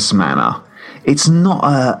circus manner. It's not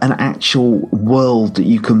an actual world that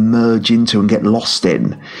you can merge into and get lost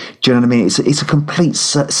in. Do you know what I mean? It's a complete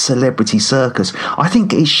celebrity circus. I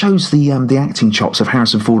think it shows the acting chops of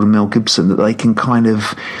Harrison Ford and Mel Gibson, that they can kind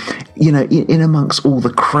of, you know, in amongst all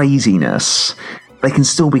the craziness, they can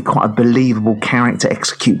still be quite a believable character,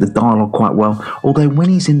 execute the dialogue quite well. Although when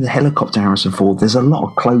he's in the helicopter, Harrison Ford, there's a lot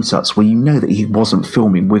of close-ups where you know that he wasn't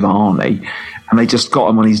filming with Arnie, and they just got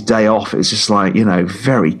him on his day off. It's just like, you know,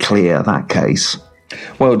 very clear, that case.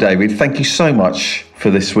 Well, David, thank you so much for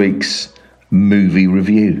this week's movie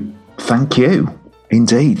review. Thank you.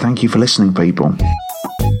 Indeed. Thank you for listening, people.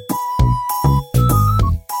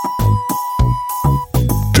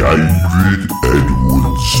 David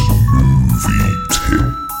Edwards Movie Tips.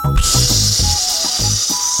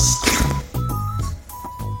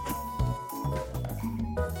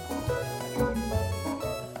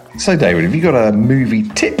 So, David, have you got a movie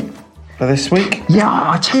tip for this week? Yeah,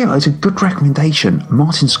 I tell you, it's a good recommendation.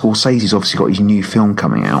 Martin Scorsese's obviously got his new film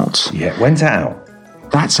coming out. Yeah, when's that out?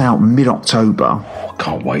 That's out mid-October. I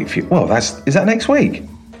can't wait for you. Well, is that next week?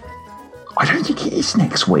 I don't think it is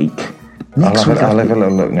next week. I'll have a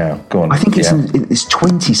little look now. Go on. I think it's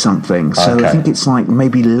 20-something, so okay. I think it's like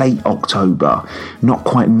maybe late October, not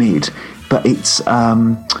quite mid, but it's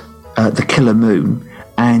The Killer Moon,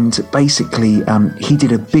 and basically he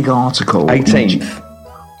did a big article. 18th.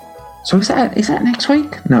 So is that next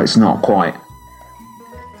week? No, it's not quite.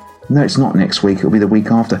 No, it's not next week. It'll be the week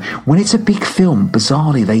after. When it's a big film,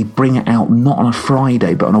 bizarrely, they bring it out not on a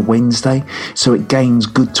Friday, but on a Wednesday, so it gains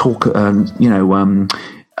good talk, word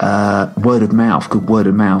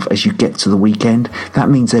of mouth as you get to the weekend. That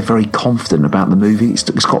means they're very confident about the movie.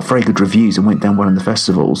 It's got very good reviews and went down well in the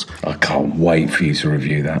festivals. I can't wait for you to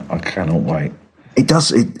review that. I cannot wait. It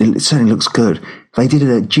does. It certainly looks good. They did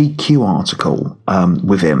a GQ article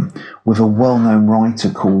with him, with a well-known writer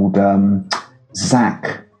called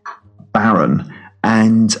Zach Barron,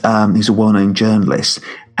 and he's a well-known journalist.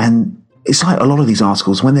 And it's like a lot of these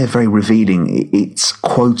articles, when they're very revealing, it's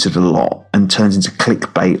quoted a lot and turns into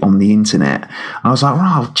clickbait on the internet. And I was like, well,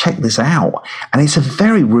 I'll check this out. And it's a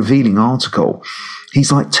very revealing article.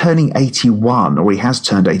 He's like turning 81, or he has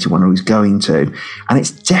turned 81, or he's going to. And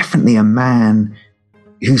it's definitely a man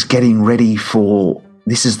who's getting ready for,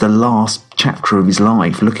 this is the last chapter of his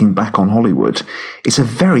life, looking back on Hollywood. It's a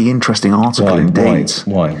very interesting article indeed.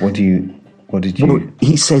 Why? What did you... Well,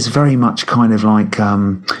 he says very much kind of like,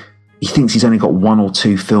 he thinks he's only got 1 or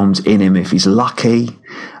 2 films in him if he's lucky.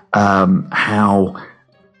 How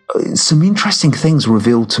some interesting things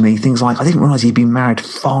revealed to me. Things like, I didn't realise he'd been married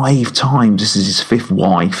 5 times. This is his 5th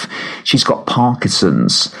wife. She's got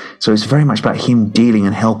Parkinson's. So it's very much about him dealing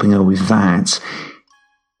and helping her with that.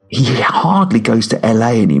 He hardly goes to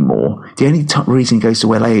LA anymore. The only reason he goes to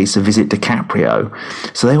LA is to visit DiCaprio.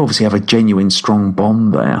 So they obviously have a genuine strong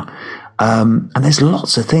bond there. And there's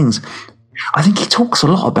lots of things. I think he talks a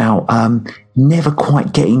lot about never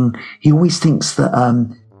quite getting... He always thinks that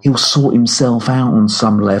he'll sort himself out on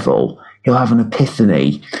some level. He'll have an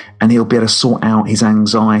epiphany and he'll be able to sort out his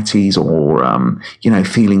anxieties or,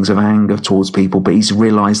 feelings of anger towards people. But he's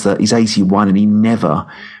realised that he's 81 and he never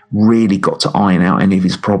really got to iron out any of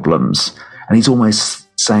his problems. And he's almost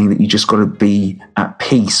saying that you just got to be at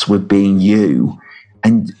peace with being you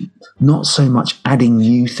and not so much adding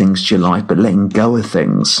new things to your life, but letting go of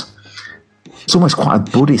things. It's almost quite a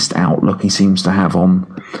Buddhist outlook he seems to have on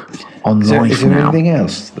life is there now. Anything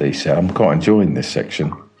else that he said? I'm quite enjoying this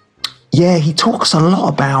section. Yeah, he talks a lot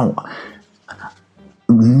about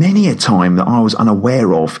many a time that I was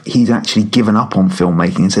unaware of. He's actually given up on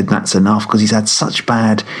filmmaking and said that's enough because he's had such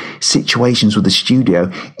bad situations with the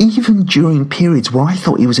studio, even during periods where I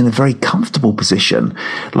thought he was in a very comfortable position.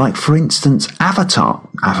 Like, for instance, Avatar,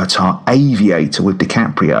 Aviator with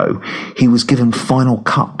DiCaprio, he was given final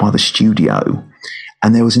cut by the studio.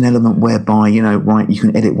 And there was an element whereby, you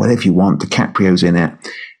can edit whatever you want, DiCaprio's in it.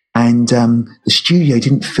 And the studio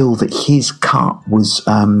didn't feel that his cut was...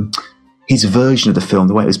 his version of the film,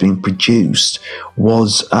 the way it was being produced,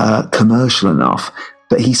 was commercial enough.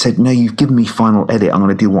 But he said, no, you've given me final edit, I'm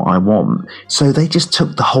going to do what I want. So they just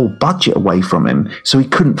took the whole budget away from him, so he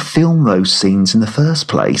couldn't film those scenes in the first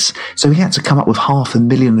place. So he had to come up with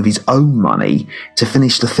 $500,000 of his own money to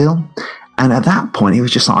finish the film. And at that point, he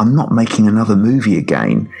was just like, I'm not making another movie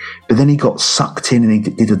again. But then he got sucked in and he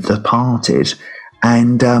did The Departed.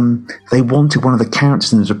 And they wanted one of the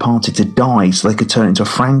characters in The Departed to die so they could turn it into a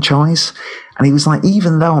franchise. And he was like,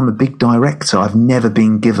 even though I'm a big director,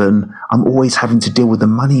 I'm always having to deal with the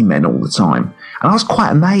money men all the time. And I was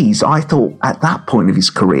quite amazed. I thought at that point of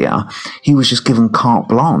his career, he was just given carte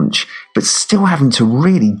blanche, but still having to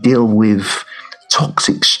really deal with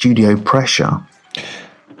toxic studio pressure.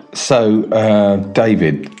 So,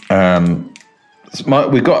 David,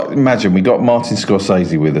 we got Martin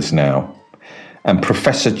Scorsese with us now. And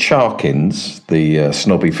Professor Charkins, the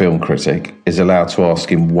snobby film critic, is allowed to ask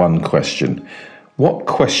him one question. What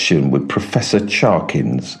question would Professor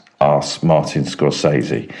Charkins ask Martin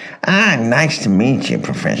Scorsese? Nice to meet you,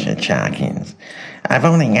 Professor Charkins. I've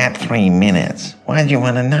only got 3 minutes. What do you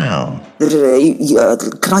want to know?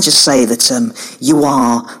 Can I just say that you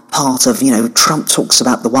are part of, Trump talks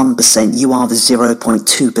about the 1%, you are the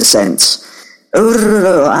 0.2%.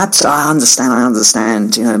 I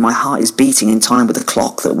understand. My heart is beating in time with the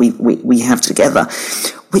clock that we have together.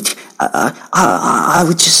 Which I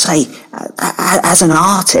would just say, as an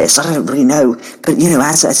artist, I don't really know, but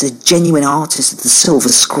as a genuine artist of the silver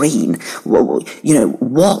screen, what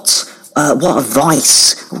What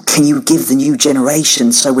advice can you give the new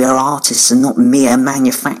generation so we are artists and not mere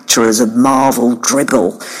manufacturers of Marvel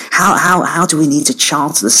dribble? How do we need to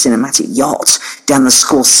charter the cinematic yacht down the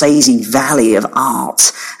Scorsese valley of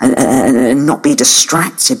art and not be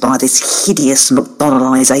distracted by this hideous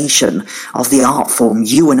McDonaldization of the art form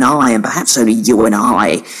you and I, and perhaps only you and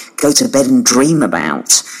I, go to bed and dream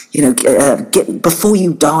about? Before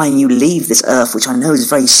you die and you leave this earth, which I know is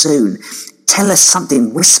very soon, tell us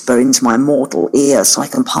something, whisper into my mortal ear so I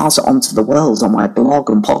can pass it on to the world on my blog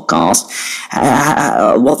and podcast,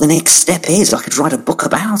 what the next step is. I could write a book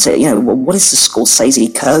about it. What is the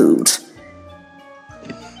Scorsese code?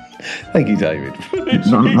 Thank you, David.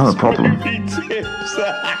 Not a problem.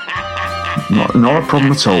 not a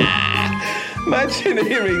problem at all. Imagine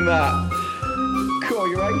hearing that. Cool,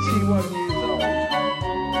 you're 81 years old.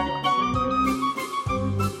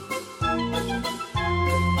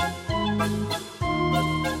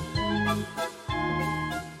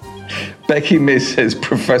 Becky Miss says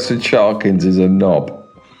Professor Charkins is a knob.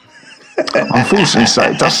 Unfortunately, so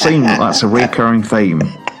it does seem that that's a recurring theme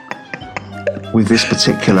with this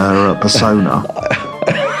particular persona.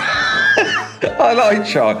 I like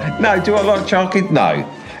Charkins. No, do I like Charkins? No.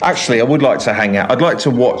 Actually, I would like to hang out. I'd like to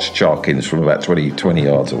watch Charkins from about 20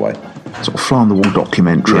 yards away. Sort of fly-on-the-wall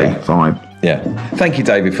documentary vibe. Yeah. Thank you,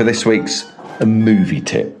 David, for this week's movie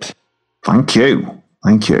tips. Thank you.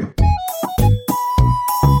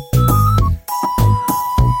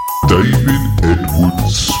 David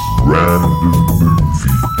Edwards' Random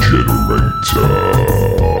Movie Generator.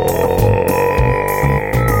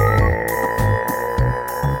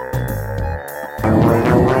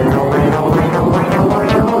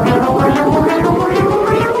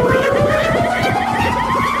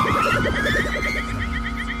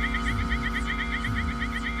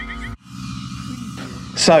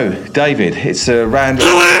 So, David, it's a random...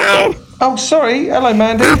 Hello. Oh, sorry. Hello,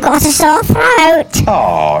 Mandy. I've got a sore throat.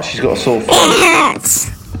 Oh, she's got a sore throat. It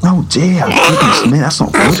hurts. Oh dear, goodness me, that's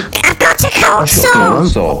not good. I've got a cold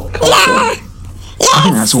sore. Yes. I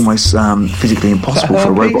think that's almost physically impossible for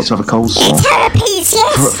a robot to have a cold sore. It's herpes,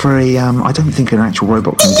 yes. For I don't think an actual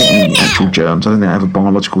robot can get any actual germs. I don't think they have a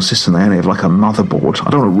biological system. They only have like a motherboard.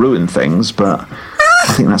 I don't want to ruin things, but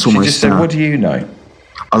I think that's almost... She just said, what do you know?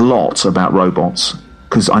 A lot about robots.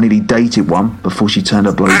 Because I nearly dated one before she turned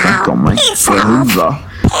her bloody back on me for a Hoover. And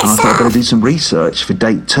I thought I'd better do some research for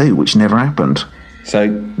date 2, which never happened. So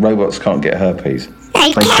robots can't get herpes?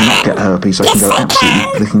 They cannot get herpes. They can go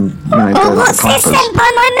absolutely... They can, go like what's this then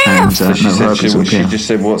by my mouth? And, so she herpes just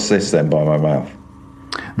said, what's this then by my mouth?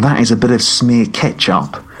 That is a bit of smeared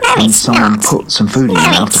ketchup. And someone put some food in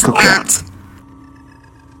your mouth to cook it.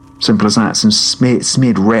 Simple as that. Some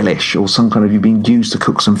smeared relish or some kind of... You've been used to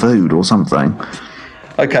cook some food or something.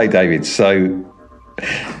 Okay, David. So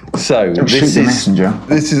this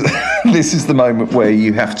is the moment where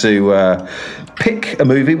you have to pick a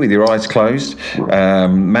movie with your eyes closed.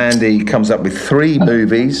 Mandy comes up with 3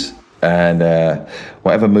 movies, and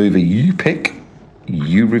whatever movie you pick,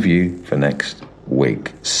 you review for next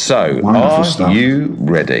week. So, are you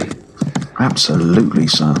ready? Absolutely,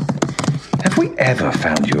 sir. Have we ever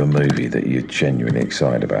found you a movie that you're genuinely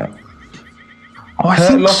excited about? Oh, I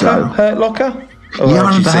think so. Hurt Locker? I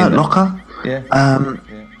remember Hurt Locker. Yeah.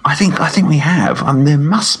 I think we have. There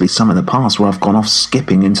must be some in the past where I've gone off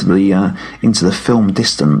skipping into the film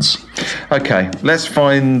distance. Okay, let's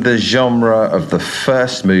find the genre of the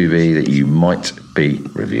first movie that you might be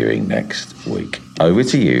reviewing next week. Over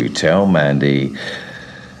to you. Tell Mandy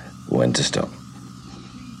when to stop.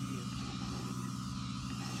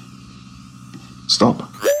 Stop.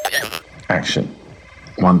 Action.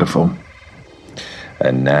 Wonderful.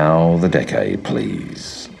 And now the decade,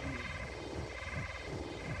 please.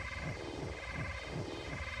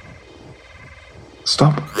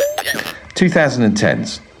 Stop.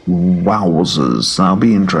 2010s. Wowzers. That'll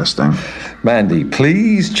be interesting. Mandy,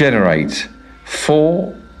 please generate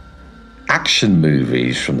 4 action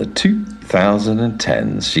movies from the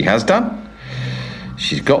 2010s. She has done.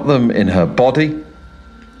 She's got them in her body.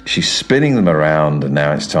 She's spinning them around, and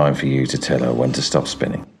now it's time for you to tell her when to stop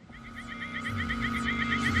spinning.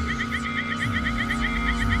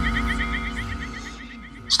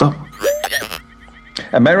 Stop.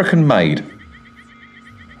 American Made.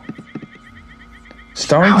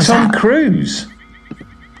 Starring Tom Cruise.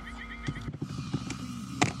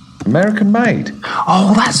 American Made.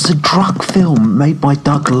 Oh, that's a drug film made by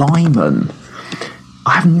Doug Liman.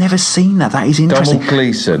 I've never seen that. That is interesting. Donald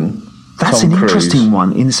Gleason. That's Tom an Cruise. Interesting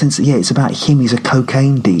one in the sense that, it's about him. He's a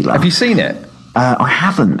cocaine dealer. Have you seen it? I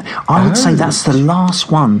haven't. I would say that's the last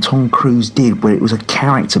one Tom Cruise did where it was a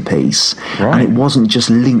character piece, and it wasn't just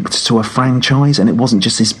linked to a franchise, and it wasn't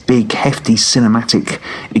just this big, hefty cinematic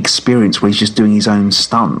experience where he's just doing his own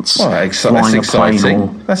stunts, flying a plane or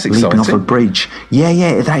leaping off a bridge.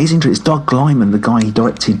 Yeah, that is interesting. It's Doug Liman, the guy who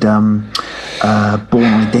directed Born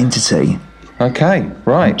Identity. Okay,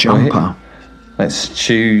 right. Jumper. Let's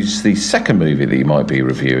choose the second movie that you might be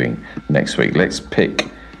reviewing next week. Let's pick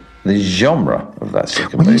the genre of that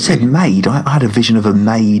second movie. When you said maid, I had a vision of a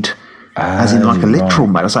maid, as in like a literal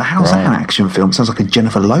maid. I was like, how's that an action film? Sounds like a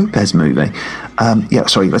Jennifer Lopez movie.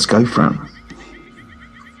 Let's go for it.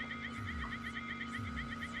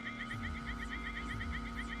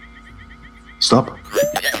 Stop.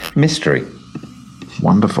 Mystery.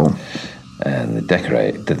 Wonderful. And the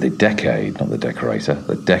decade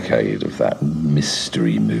of that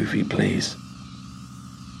mystery movie, please.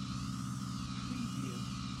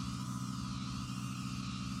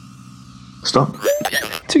 Stop.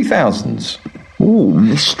 2000s. Ooh,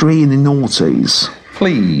 mystery in the noughties.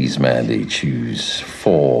 Please, Mandy, choose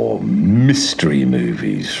 4 mystery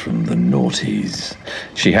movies from the noughties.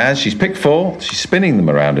 She's picked 4. She's spinning them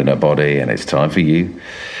around in her body, and it's time for you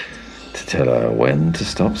to tell her when to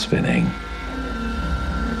stop spinning.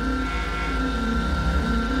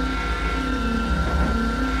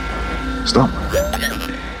 Stop.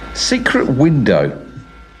 Secret Window.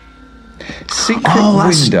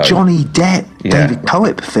 That's Johnny Depp, David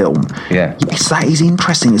Coep film. Yeah. Yes, that is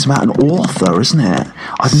interesting. It's about an author, isn't it?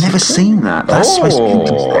 I've never seen that. That's supposed to be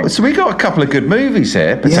interesting. So we got a couple of good movies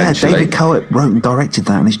here, potentially. Yeah, David Coep wrote and directed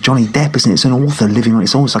that, and it's Johnny Depp, isn't it? It's an author living on.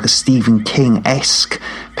 It's almost like a Stephen King-esque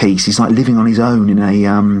piece. He's like living on his own in a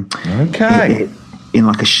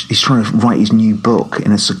he's trying to write his new book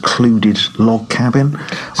in a secluded log cabin.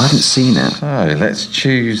 I haven't seen it. So let's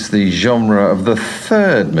choose the genre of the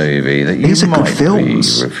third movie that you might be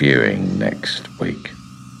reviewing next week.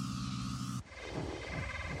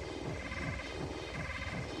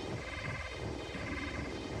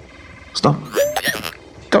 Stop.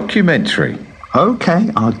 Documentary. Okay,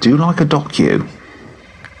 I do like a docu.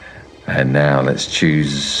 And now let's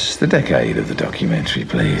choose the decade of the documentary,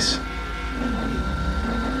 please.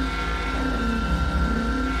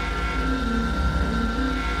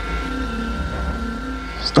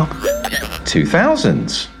 Stop.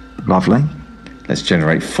 2000s. Lovely. Let's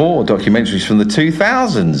generate 4 documentaries from the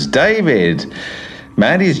 2000s. David,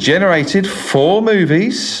 Mandy has generated 4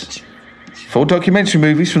 movies, 4 documentary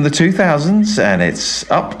movies from the 2000s, and it's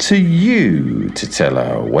up to you to tell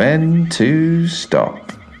her when to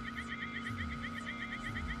stop.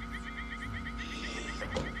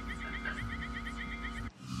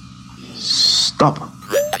 Stop.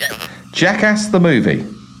 Jackass the movie.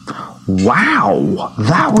 Wow,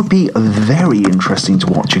 that would be very interesting to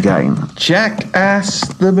watch again. Jackass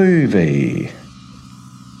the movie.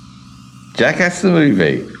 Jackass the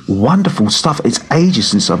movie. Wonderful stuff. It's ages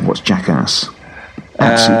since I've watched Jackass.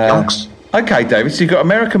 Absolute dogs. Okay, David, so you've got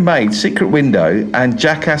American Made, Secret Window, and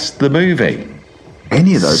Jackass the movie.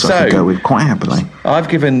 Any of those I could go with quite happily. I've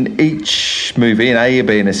given each movie an A, a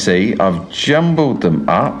B, and a C. I've jumbled them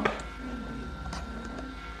up.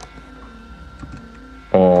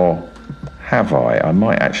 Or have I? I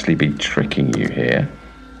might actually be tricking you here.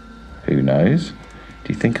 Who knows?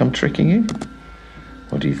 Do you think I'm tricking you?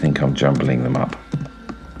 Or do you think I'm jumbling them up?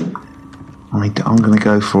 I'm going to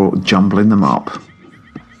go for jumbling them up.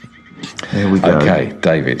 There we go. Okay,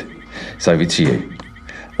 David, it's over to you.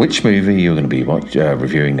 Which movie you're going to be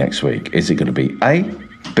reviewing next week? Is it going to be A,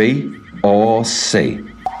 B, or C?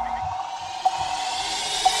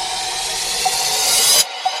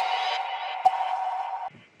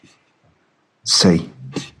 C.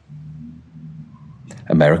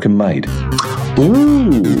 American Made.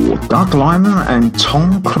 Ooh, Doug Liman and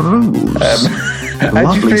Tom Cruise.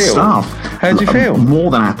 Lovely stuff. How do you feel? I'm more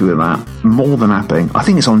than happy with that. More than happy. I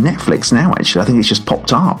think it's on Netflix now, actually. I think it's just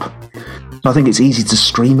popped up. I think it's easy to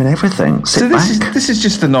stream and everything. This is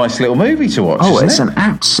just a nice little movie to watch. Oh, it's an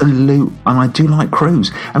absolute, and I do like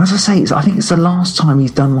Cruise. And as I say, I think it's the last time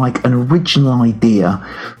he's done like an original idea,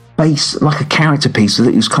 based like a character piece that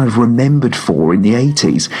he was kind of remembered for in the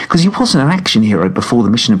 80s, because he wasn't an action hero before the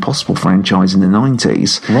Mission Impossible franchise in the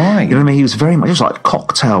 90s. Right. You know what I mean? He was very much, it was like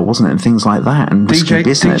Cocktail, wasn't it? And things like that. And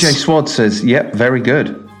DJ Swad says, yep, very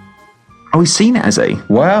good. Oh, he's seen it, has he?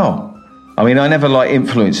 Wow. I mean, I never like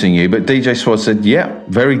influencing you, but DJ Swad said, yeah,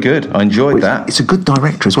 very good. I enjoyed that. It's a good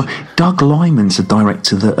director as well. Doug Liman's a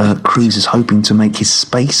director that Cruise is hoping to make his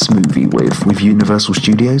space movie with Universal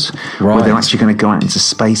Studios, where they're actually going to go out into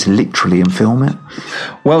space literally and film it.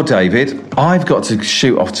 Well, David, I've got to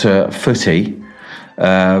shoot off to footy.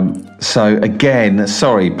 So again,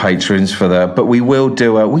 sorry patrons for that, but we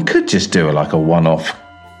could just do like a one-off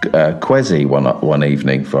Quizzy one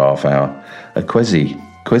evening for half hour, a Quizzy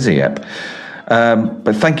ep.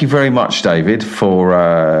 But thank you very much, David,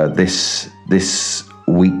 for this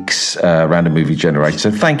week's Random Movie Generator.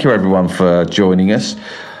 Thank you everyone for joining us.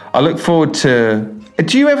 I look forward to.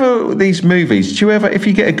 Do you ever, these movies, if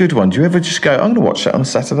you get a good one, do you ever just go, I'm going to watch that on a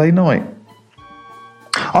Saturday night?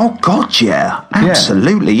 Oh, God, yeah.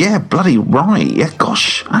 Absolutely. Yeah, bloody right. Yeah,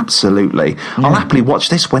 gosh, absolutely. Yeah. I'll happily watch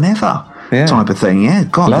this whenever type of thing. Yeah,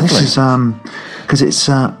 God, lovely. This is, because it's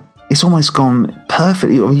almost gone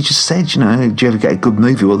perfectly. You just said, do you ever get a good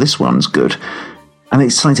movie? Well, this one's good. And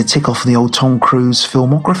it's starting to tick off the old Tom Cruise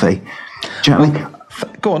filmography. Do you know what I mean?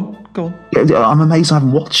 Go on. I'm amazed I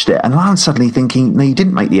haven't watched it, and I'm suddenly thinking, no, you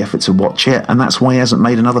didn't make the effort to watch it, and that's why he hasn't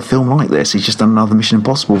made another film like this. He's just done another Mission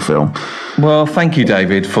Impossible film. Well, thank you,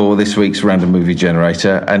 David, for this week's Random Movie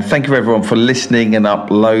Generator, and thank you everyone for listening and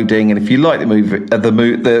uploading. And if you like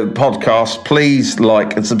the podcast, please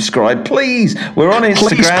like and subscribe. Please, we're on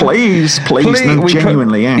Instagram. Please. No,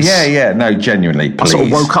 genuinely, yes. Yeah. No, genuinely, please. I sort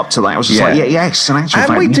of woke up to that. I was just like, yes.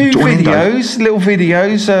 And we do little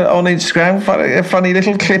videos on Instagram, funny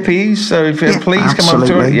little clippies. So if please come up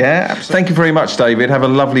to it. Yeah, absolutely. Thank you very much, David. Have a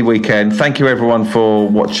lovely weekend. Thank you everyone for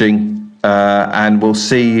watching, and we'll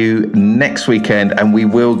see you next weekend. And we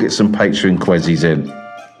will get some Patreon quizzes in.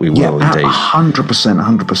 We will indeed.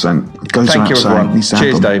 100%. Goes Thank you, everyone.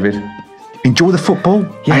 Cheers, David. Enjoy the football.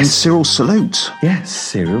 Yes. And Cyril salute. Yes,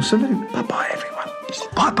 Cyril salute. Bye,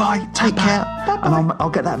 everyone. Bye. Take care. Bye-bye. And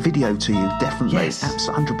I'll get that video to you, definitely. Yes.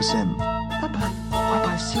 100%. Bye-bye.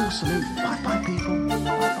 Bye, Cyril salute. Bye, people.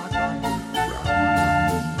 Bye.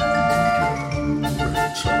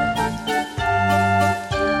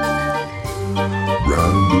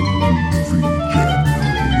 Random Movie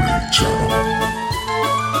Generator.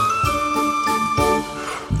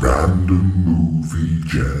 Random Movie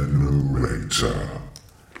Generator.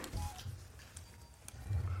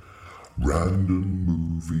 Random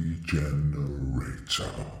Movie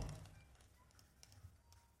Generator.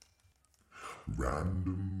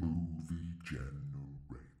 Random